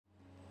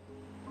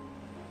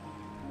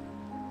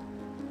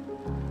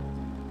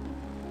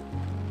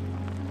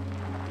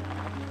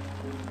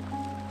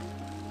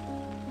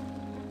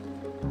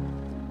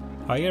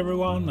Hi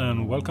everyone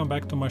and welcome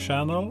back to my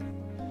channel.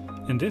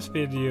 In this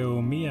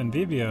video me and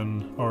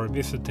Vivian are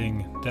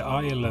visiting the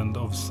island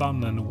of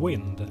sun and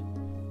wind,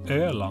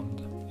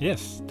 Öland.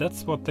 Yes,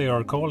 that's what they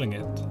are calling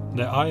it,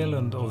 the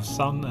island of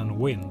sun and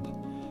wind.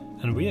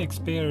 And we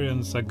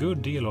experience a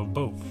good deal of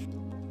both.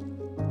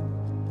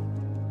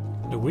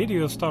 The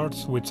video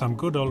starts with some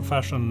good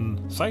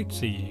old-fashioned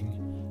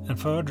sightseeing, and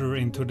further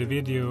into the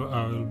video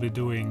I will be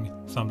doing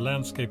some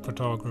landscape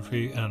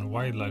photography and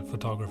wildlife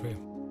photography.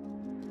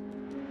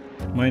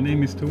 My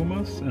name is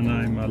Thomas and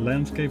I'm a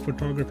landscape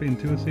photography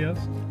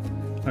enthusiast.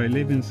 I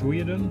live in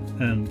Sweden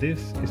and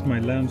this is my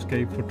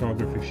landscape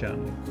photography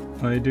channel.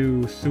 I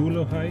do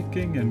solo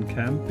hiking and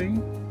camping,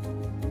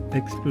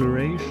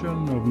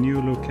 exploration of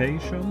new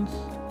locations.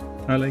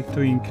 I like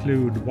to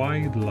include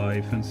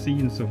wildlife and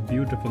scenes of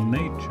beautiful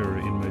nature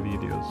in my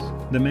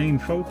videos. The main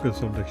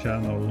focus of the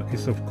channel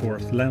is of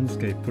course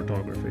landscape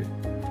photography,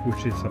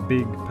 which is a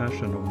big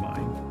passion of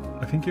mine.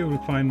 I think you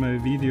will find my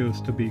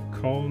videos to be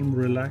calm,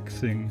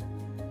 relaxing,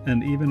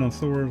 and even a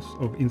source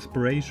of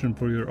inspiration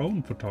for your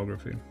own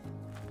photography.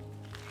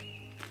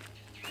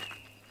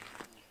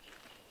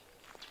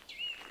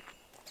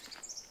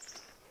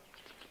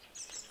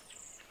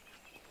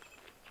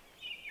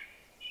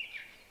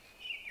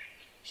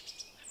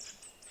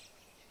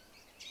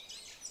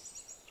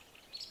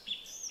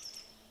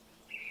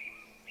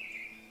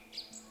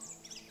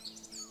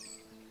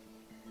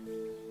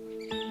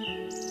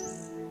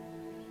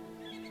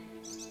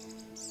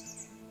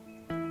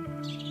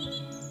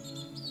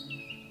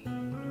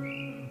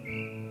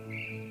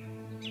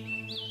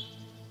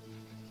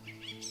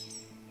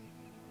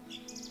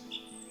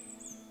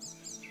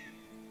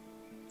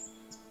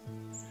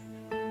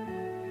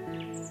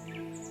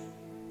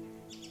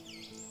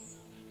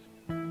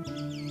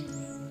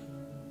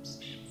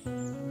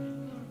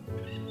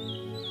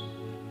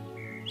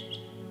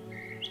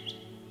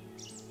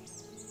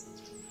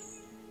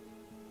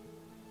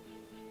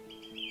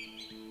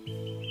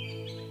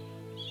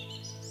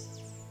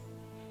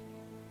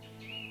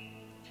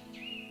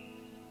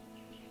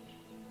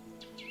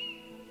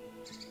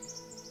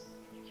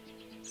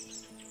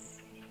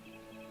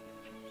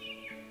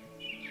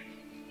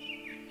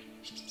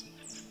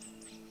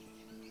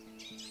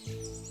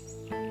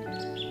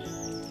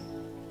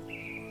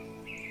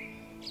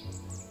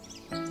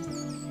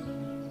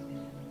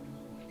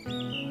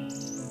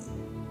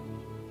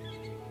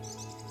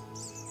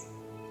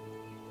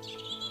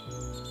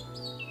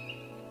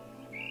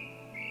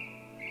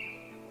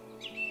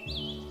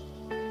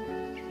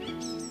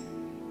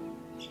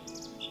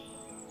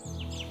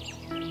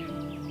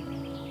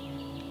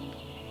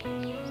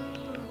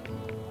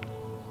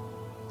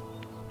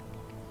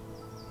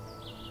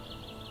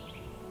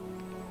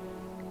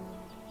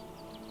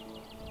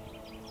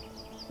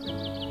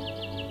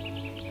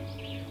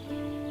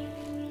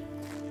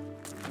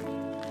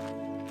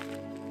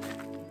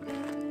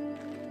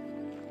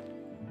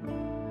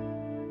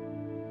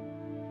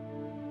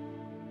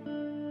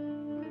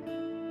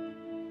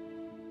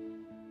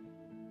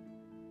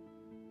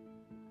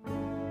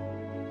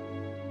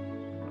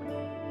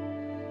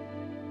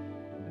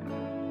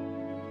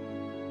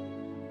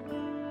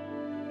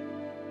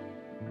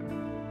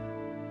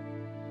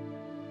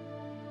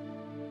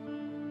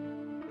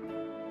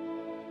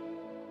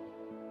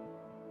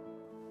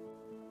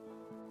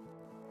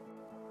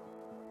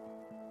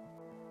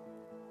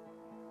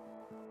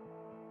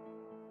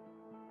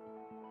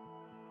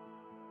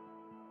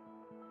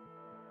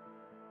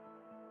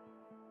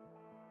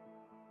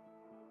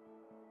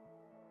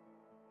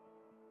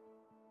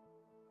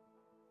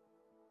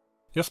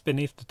 Just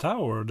beneath the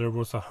tower there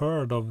was a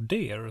herd of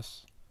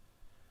deers.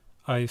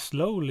 I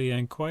slowly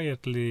and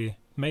quietly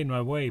made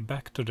my way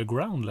back to the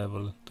ground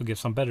level to get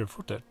some better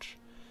footage.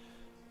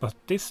 But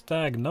this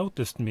stag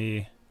noticed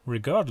me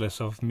regardless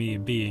of me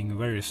being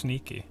very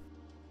sneaky.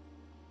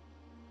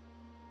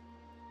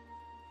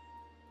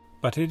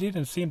 But he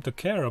didn't seem to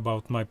care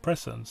about my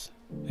presence.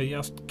 He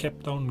just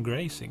kept on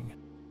grazing.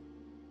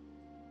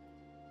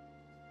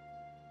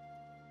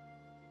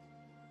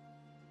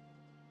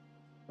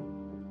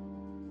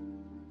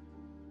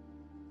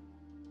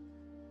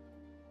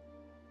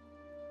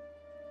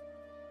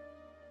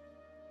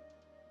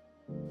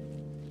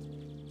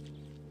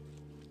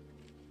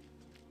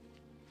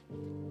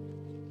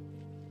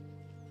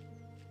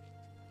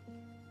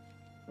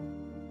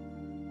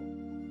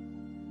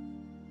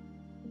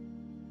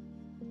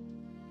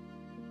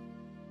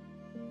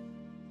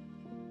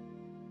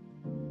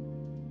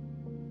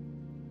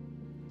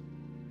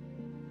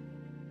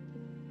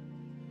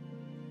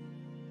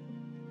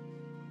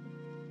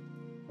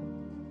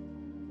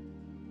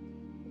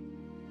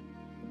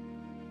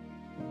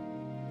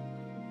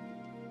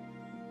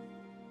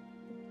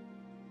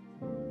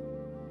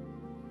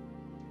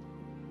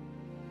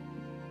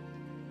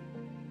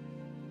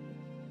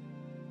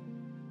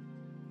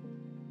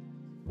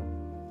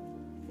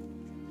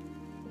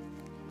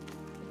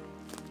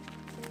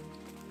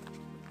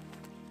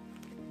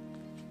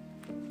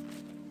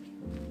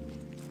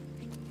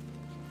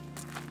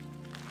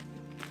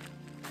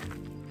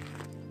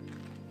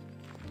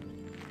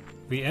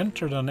 We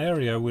entered an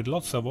area with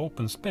lots of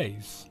open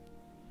space,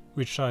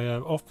 which I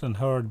have often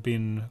heard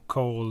been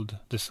called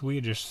the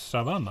Swedish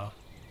savanna.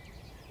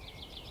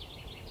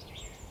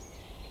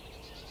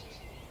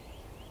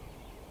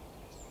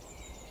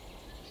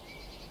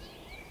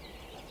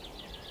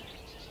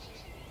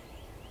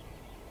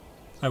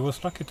 I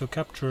was lucky to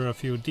capture a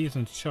few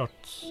decent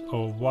shots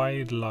of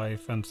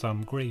wildlife and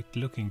some great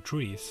looking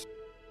trees.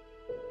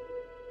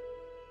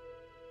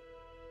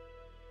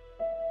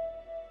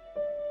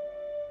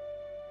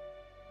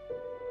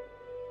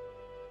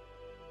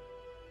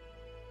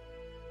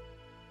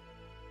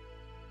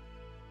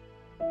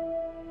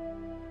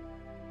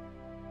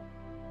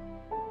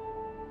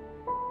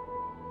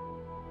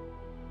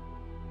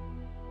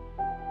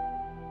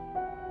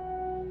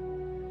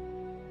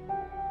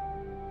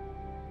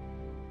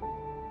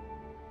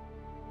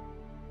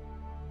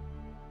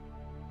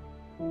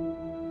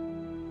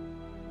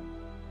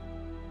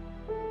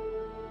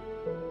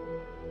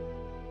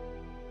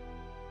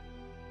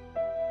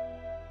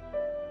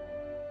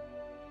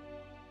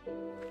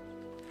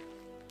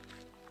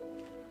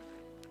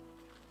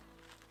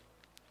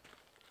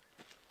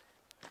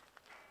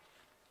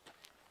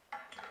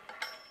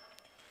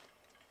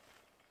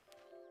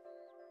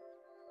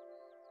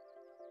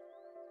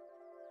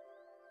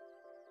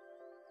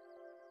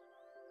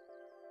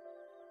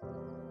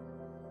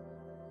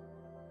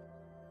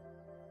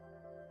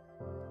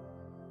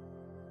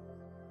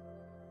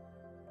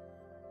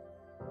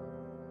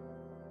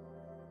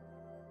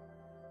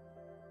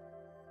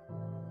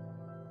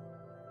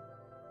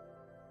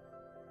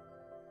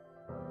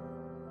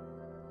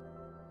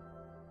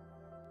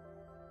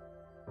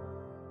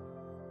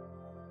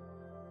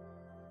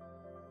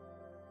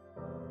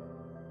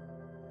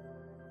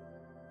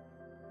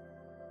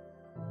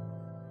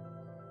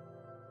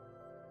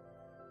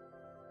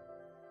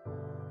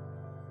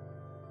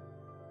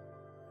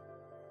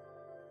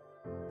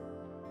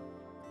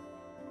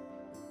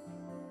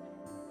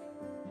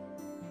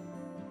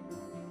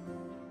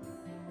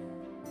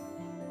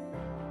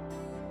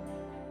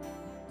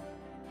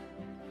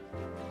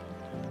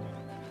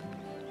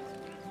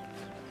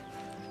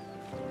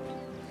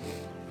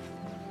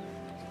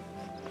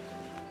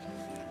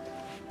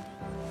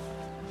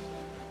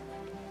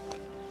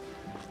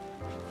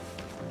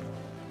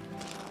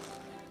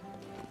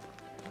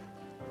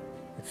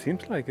 It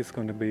seems like it's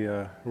going to be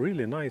a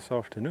really nice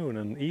afternoon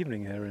and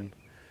evening here in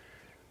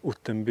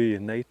Ottenby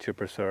Nature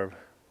Preserve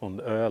on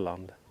the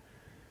Öland.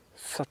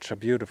 Such a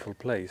beautiful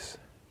place.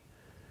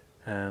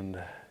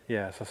 And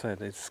yeah, as I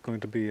said, it's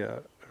going to be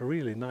a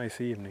really nice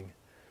evening.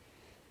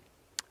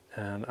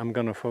 And I'm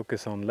going to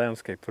focus on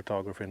landscape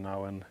photography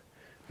now, and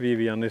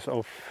Vivian is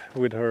off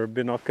with her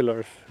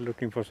binoculars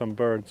looking for some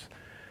birds.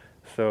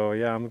 So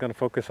yeah, I'm going to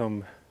focus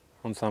on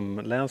some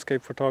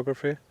landscape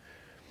photography.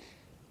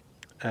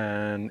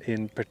 And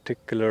in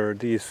particular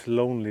these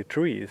lonely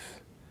trees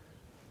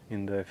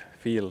in the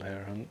field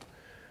here, and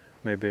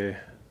maybe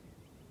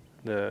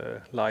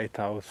the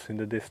lighthouse in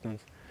the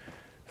distance.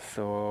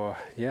 So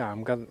yeah,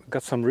 I've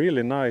got some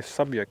really nice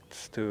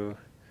subjects to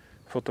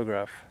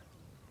photograph.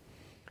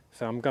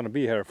 So I'm gonna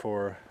be here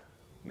for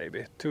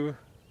maybe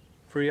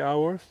 2-3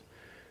 hours,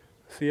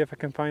 see if I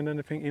can find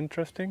anything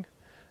interesting.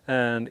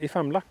 And if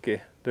I'm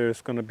lucky, there's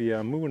gonna be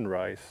a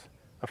moonrise,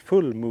 a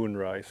full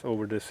moonrise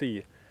over the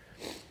sea.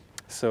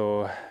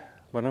 So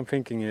what I'm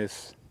thinking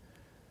is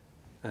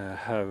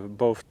have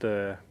both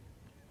the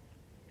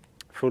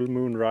full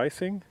moon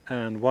rising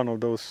and one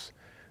of those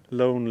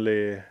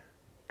lonely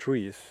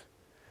trees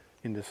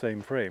in the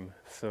same frame.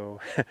 So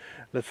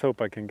let's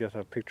hope I can get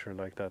a picture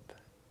like that.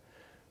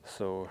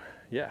 So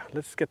yeah,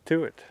 let's get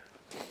to it.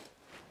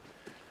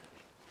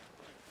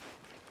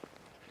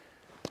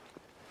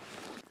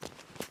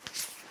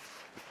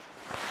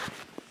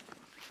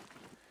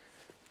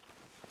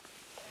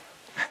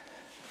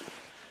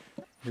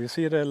 Do you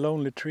see the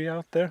lonely tree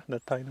out there,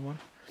 that tiny one?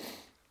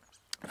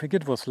 I think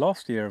it was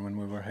last year when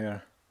we were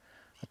here.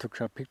 I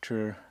took a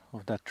picture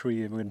of that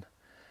tree with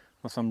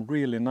some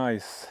really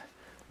nice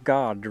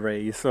God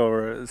rays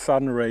or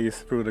sun rays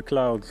through the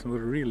clouds. It was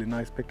a really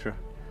nice picture.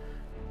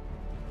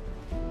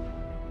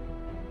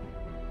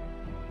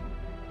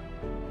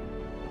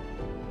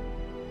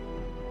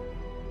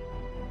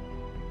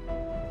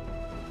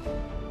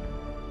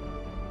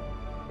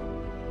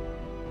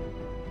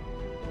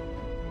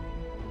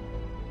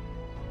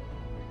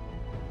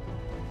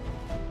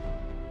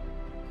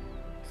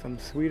 Some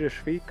Swedish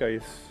fika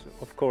is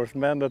of course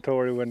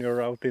mandatory when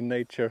you're out in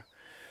nature,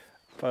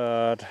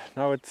 but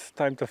now it's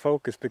time to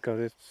focus because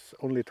it's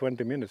only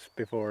 20 minutes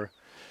before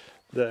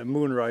the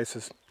moon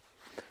rises.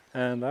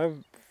 And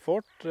I've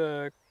thought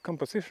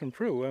composition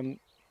through, and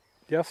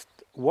just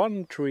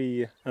one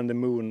tree and the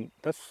moon,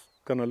 that's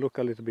gonna look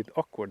a little bit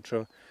awkward.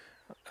 So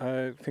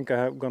I think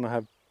I'm gonna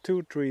have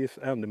 2 trees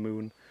and the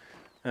moon,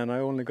 and I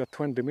only got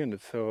 20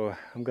 minutes, so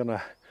I'm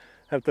gonna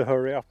have to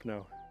hurry up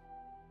now.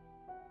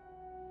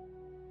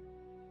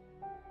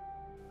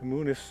 The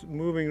moon is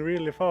moving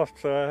really fast,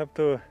 so I have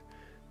to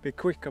be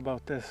quick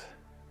about this.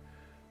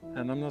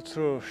 And I'm not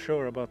so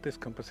sure about this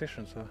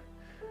composition, so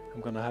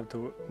I'm gonna have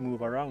to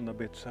move around a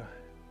bit, so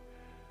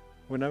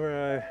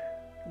whenever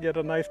I get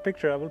a nice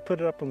picture I will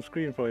put it up on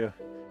screen for you.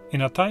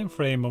 In a time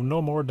frame of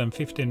no more than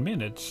 15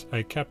 minutes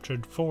I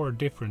captured 4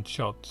 different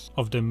shots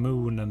of the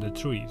moon and the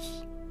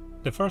trees.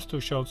 The first 2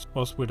 shots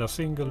was with a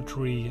single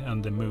tree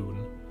and the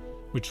moon,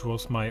 which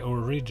was my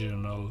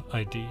original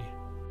idea.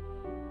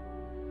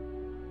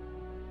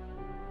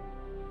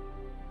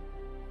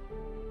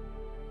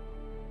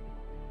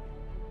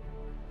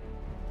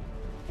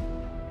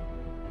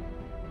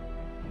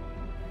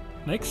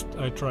 Next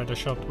I tried a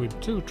shot with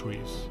 2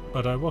 trees,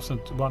 but I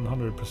wasn't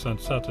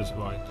 100%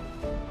 satisfied.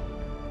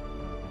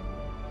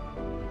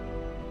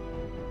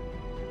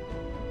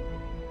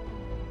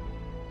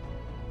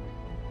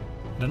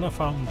 Then I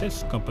found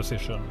this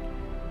composition,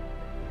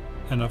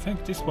 and I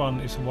think this one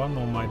is one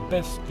of my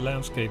best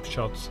landscape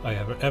shots I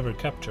have ever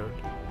captured.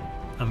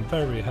 I'm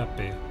very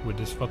happy with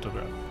this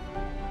photograph.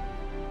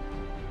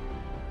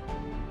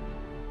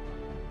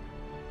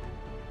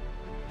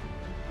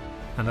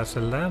 And as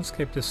the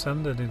landscape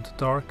descended into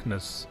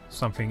darkness,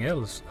 something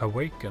else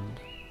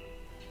awakened.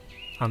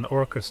 An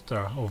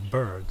orchestra of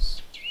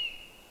birds.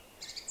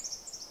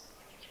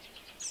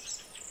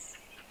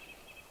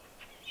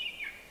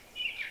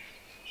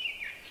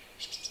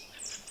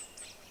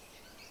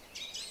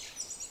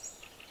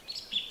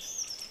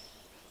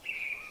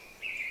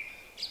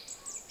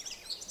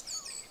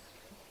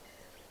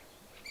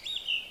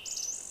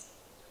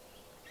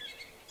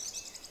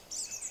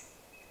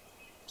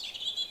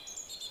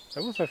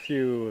 There was a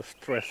few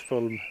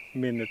stressful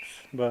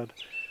minutes, but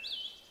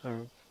I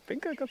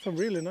think I got some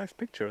really nice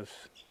pictures.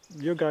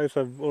 You guys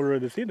have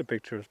already seen the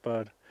pictures,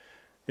 but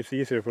it's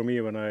easier for me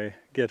when I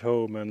get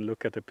home and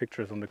look at the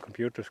pictures on the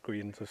computer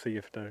screen to see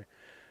if they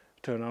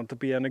turn out to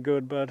be any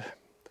good, but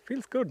it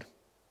feels good.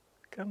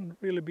 Can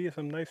really be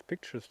some nice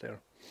pictures there.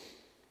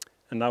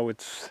 And now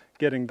it's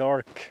getting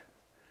dark,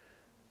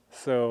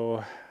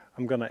 so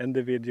I'm gonna end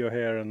the video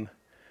here, and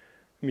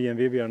me and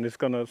Vivian is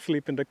gonna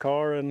sleep in the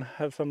car and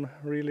have some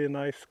really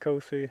nice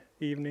cozy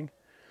evening.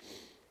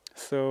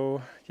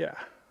 So yeah,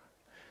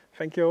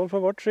 thank you all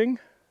for watching.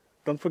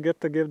 Don't forget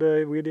to give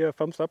the video a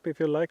thumbs up if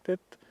you liked it,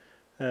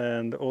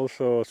 and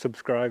also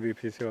subscribe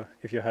if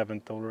you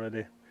haven't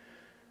already.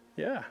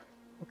 Yeah,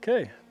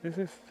 okay, this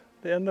is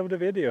the end of the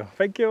video.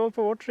 Thank you all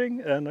for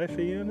watching, and I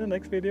see you in the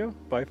next video.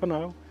 Bye for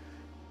now.